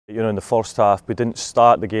You know, in the first half, we didn't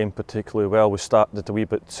start the game particularly well. We started a wee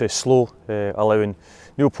bit slow, allowing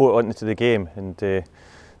Newport into the game, and they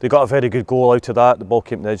got a very good goal out of that. The ball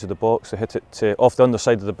came to the edge of the box. They hit it off the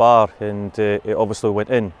underside of the bar, and it obviously went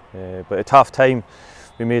in. But at half time,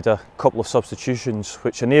 we made a couple of substitutions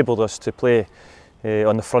which enabled us to play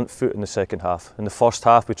on the front foot in the second half. In the first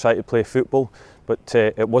half, we tried to play football, but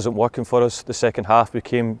it wasn't working for us. The second half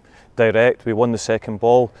became direct. We won the second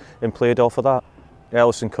ball and played off of that.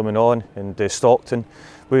 Ellison coming on, and Stockton,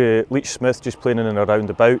 with Leach Smith just playing in and around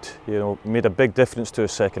about, you know, made a big difference to the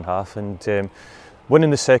second half. And winning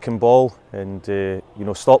the second ball, and you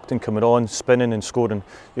know, Stockton coming on, spinning and scoring,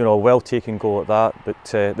 you know, a well-taken goal at that.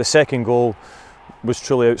 But the second goal was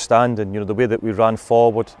truly outstanding. You know, the way that we ran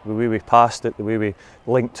forward, the way we passed it, the way we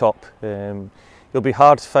linked up. It'll be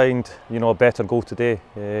hard to find, you know, a better goal today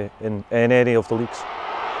in any of the leagues.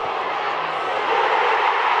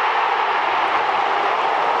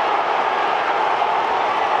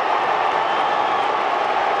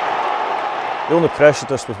 They only pressured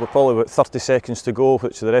us with probably about 30 seconds to go,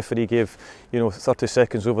 which the referee gave, you know, 30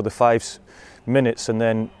 seconds over the 5 minutes, and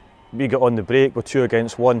then we got on the break with 2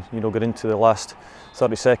 against 1, you know, got into the last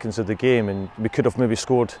 30 seconds of the game, and we could have maybe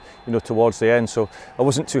scored, you know, towards the end. So I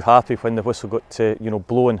wasn't too happy when the whistle got, you know,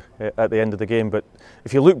 blown at the end of the game. But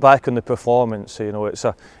if you look back on the performance, you know, it's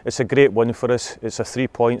a great win for us. It's a 3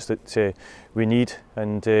 points that we need,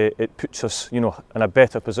 and it puts us, you know, in a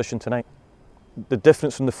better position tonight. The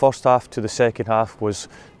difference from the first half to the second half was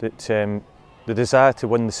that the desire to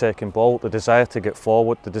win the second ball, the desire to get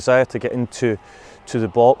forward, the desire to get into the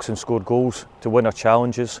box and score goals, to win our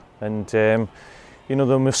challenges. And you know,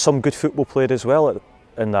 there was some good football played as well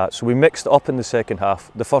in that. So we mixed it up in the second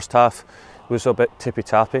half. The first half was a bit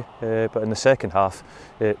tippy-tappy, but in the second half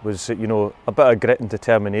it was, you know, a bit of grit and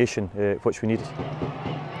determination, which we needed.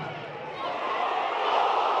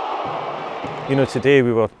 You know, today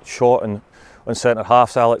we were short on centre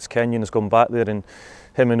halves. Alex Kenyon has gone back there, and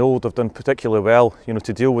him and Old have done particularly well, you know,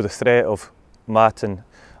 to deal with the threat of Matt and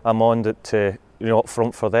Amond at, you know, up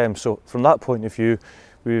front for them. So from that point of view,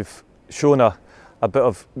 we've shown a bit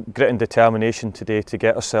of grit and determination today to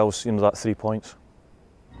get ourselves, you know, that 3 points.